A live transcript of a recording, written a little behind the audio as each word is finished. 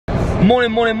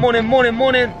Morning.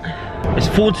 It's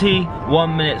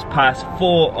 41 minutes past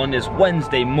 4 on this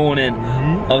Wednesday morning.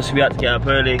 Obviously we had to get up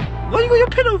early. What you got your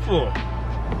pillow for?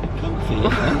 Comfy,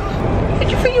 man. Where do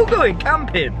you think you're going?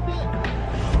 Camping?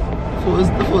 I thought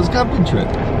it was a camping trip.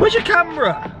 Where's your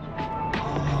camera?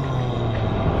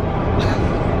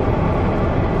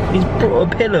 He's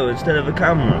brought a pillow instead of a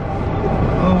camera.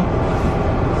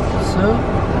 So?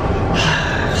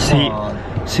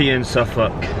 See you in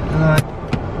Suffolk.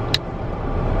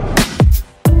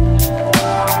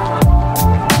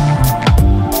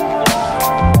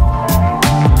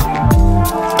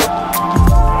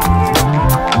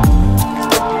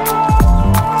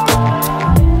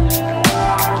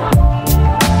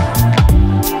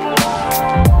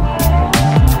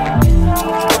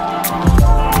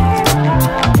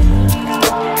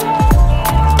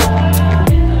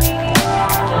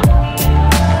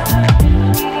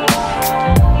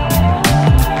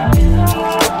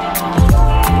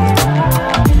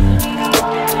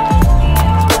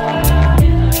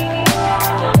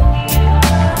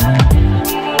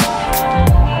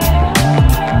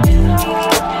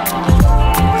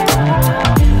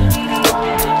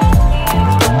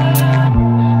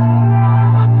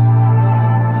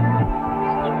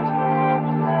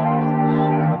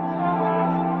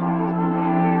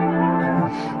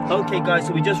 Okay guys,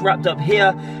 so we just wrapped up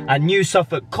here at New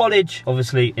Suffolk College,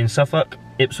 obviously in Suffolk,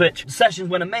 Ipswich. The sessions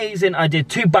went amazing. I did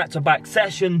 2 back-to-back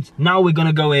sessions. Now we're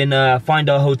gonna go in, find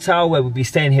our hotel where we'll be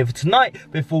staying here for tonight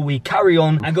before we carry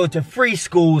on and go to 3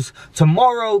 schools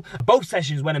tomorrow. Both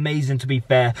sessions went amazing, to be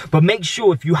fair, but make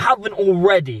sure if you haven't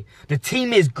already, the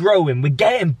team is growing. We're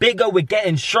getting bigger, we're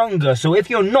getting stronger. So if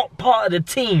you're not part of the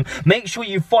team, make sure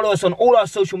you follow us on all our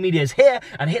social medias here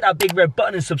and hit that big red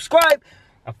button and subscribe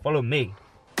and follow me.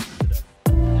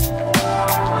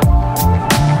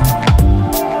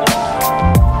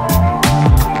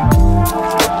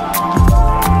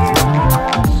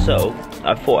 So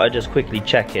I thought I'd just quickly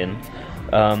check in.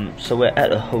 So we're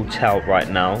at a hotel right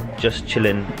now, just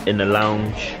chilling in the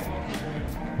lounge.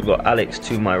 We've got Alex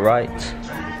to my right.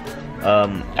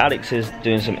 Alex is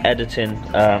doing some editing,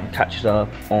 catching up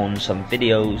on some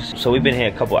videos. So we've been here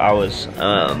a couple hours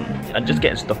and just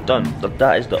getting stuff done.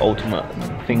 That is the ultimate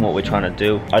thing what we're trying to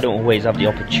do. I don't always have the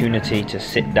opportunity to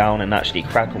sit down and actually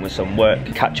crack on with some work,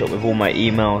 catch up with all my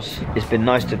emails. It's been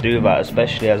nice to do that,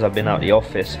 especially as I've been out the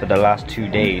office for the last 2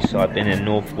 days. So I've been in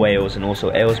North Wales and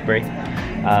also Aylesbury.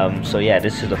 So yeah,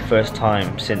 this is the first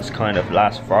time since kind of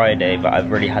last Friday that I've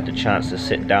really had the chance to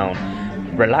sit down,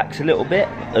 relax a little bit,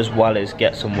 as well as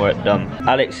get some work done.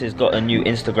 Alex has got a new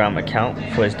Instagram account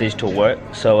for his digital work,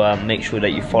 so make sure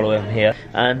that you follow him here.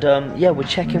 And yeah, we'll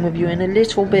check in with you in a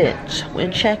little bit.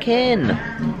 We'll check in.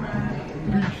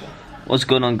 What's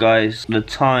going on, guys? The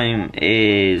time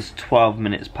is 12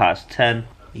 minutes past 10.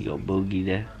 You got Bogey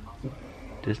there.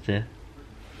 Just there.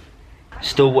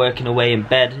 Still working away in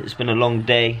bed. It's been a long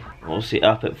day. Obviously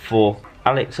up at 4.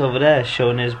 Alex over there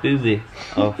showing his boobie.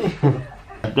 Oh.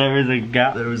 There is a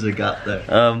gap. There is a gap there.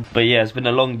 But yeah, it's been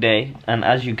a long day, and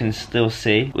as you can still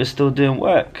see, we're still doing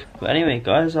work. But anyway,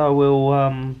 guys, I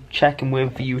will check in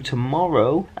with you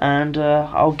tomorrow, and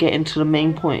I'll get into the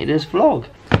main point of this vlog.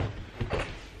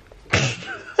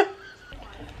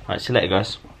 Alright, see you later,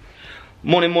 guys.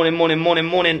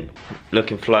 Morning.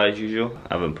 Looking fly as usual.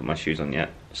 I haven't put my shoes on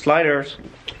yet. Sliders.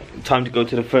 Time to go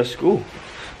to the first school.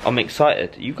 I'm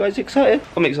excited. You guys excited?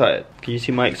 I'm excited. Can you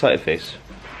see my excited face?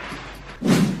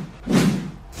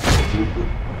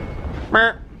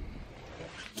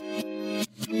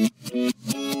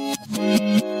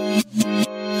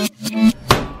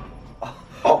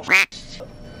 Oh.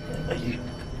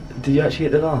 Did you actually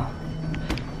hit the bar?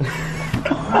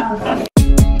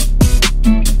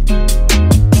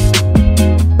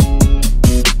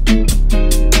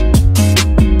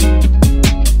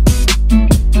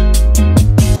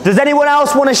 Does anyone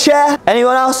else want to share?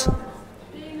 Anyone else?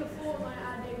 Being a fortnight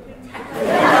addict.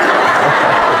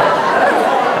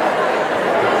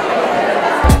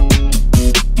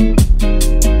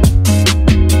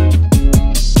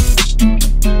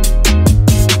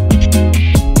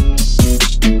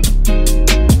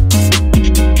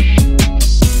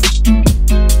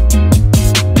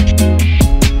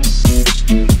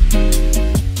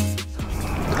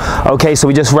 Okay, so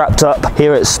we just wrapped up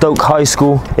here at Stoke High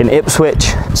School in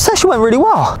Ipswich. Session went really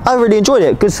well. I really enjoyed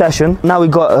it. Good session. Now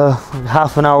we've got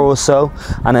half an hour or so,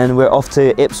 and then we're off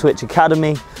to Ipswich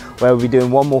Academy, where we'll be doing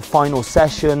one more final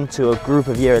session to a group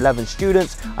of year 11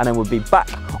 students, and then we'll be back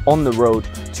on the road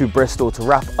to Bristol to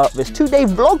wrap up this 2-day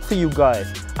vlog for you guys.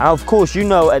 And of course, you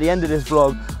know, at the end of this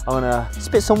vlog, I'm gonna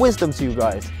spit some wisdom to you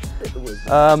guys.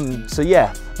 So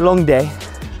yeah, long day,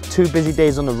 2 busy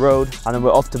days on the road, and then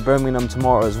we're off to Birmingham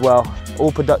tomorrow as well.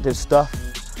 All productive stuff.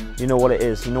 You know what it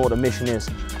is, you know what the mission is,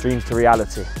 dreams to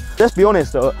reality. Let's be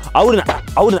honest though, I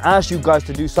wouldn't ask you guys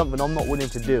to do something I'm not willing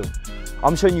to do.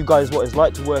 I'm showing you guys what it's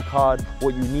like to work hard,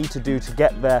 what you need to do to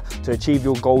get there, to achieve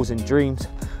your goals and dreams,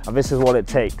 and this is what it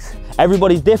takes.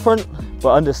 Everybody's different,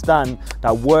 but understand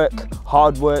that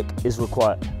hard work is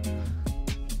required.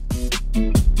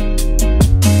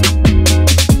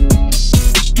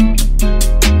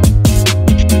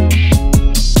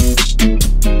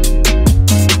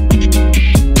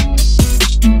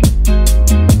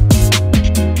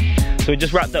 So we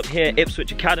just wrapped up here at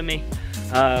Ipswich Academy,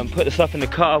 put the stuff in the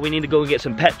car. We need to go and get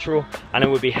some petrol, and then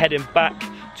we'll be heading back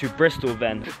to Bristol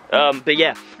then. But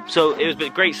yeah, so it was a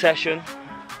great session.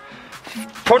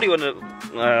 Probably one of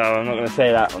I'm not gonna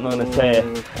say that, I'm not gonna say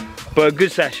it. But a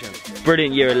good session.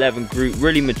 Brilliant year 11 group,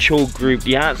 really mature group.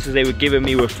 The answers they were giving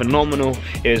me were phenomenal.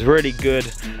 It was really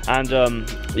good. And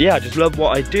yeah, I just love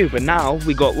what I do. But now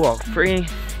we got what,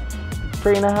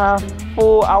 3.5,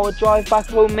 4 hour drive back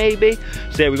home maybe.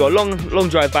 So yeah, we got a long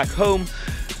drive back home.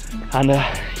 And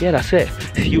yeah, that's it.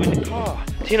 See you in the car.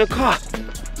 See you in the car.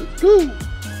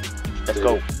 Let's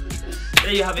go.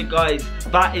 There you have it, guys.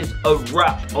 That is a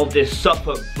wrap of this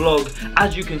Suffolk vlog.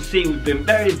 As you can see, we've been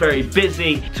very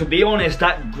busy. To be honest,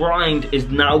 that grind is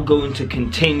now going to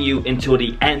continue until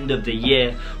the end of the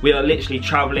year. We are literally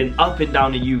traveling up and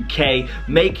down the UK,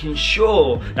 making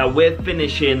sure that we're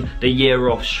finishing the year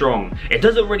off strong. It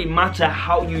doesn't really matter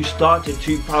how you started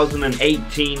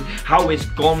 2018, how it's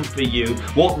gone for you.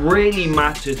 What really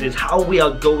matters is how we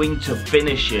are going to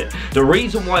finish it. The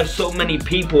reason why so many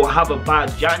people have a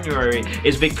bad January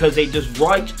is because they just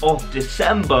write off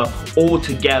December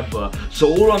altogether. So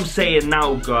all I'm saying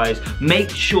now, guys,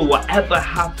 make sure whatever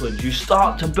happens, you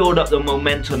start to build up the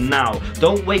momentum now.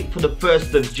 Don't wait for the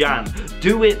 1st of Jan.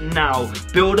 Do it now,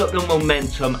 build up the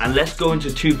momentum, and let's go into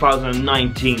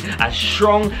 2019 as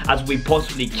strong as we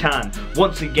possibly can.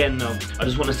 Once again though, I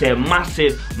just want to say a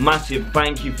massive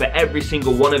thank you for every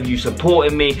single one of you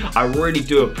supporting me. I really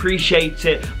do appreciate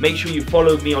it. Make sure you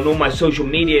follow me on all my social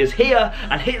medias here,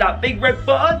 and hit that big red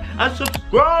button and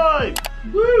subscribe.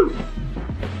 Woo!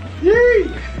 Yay!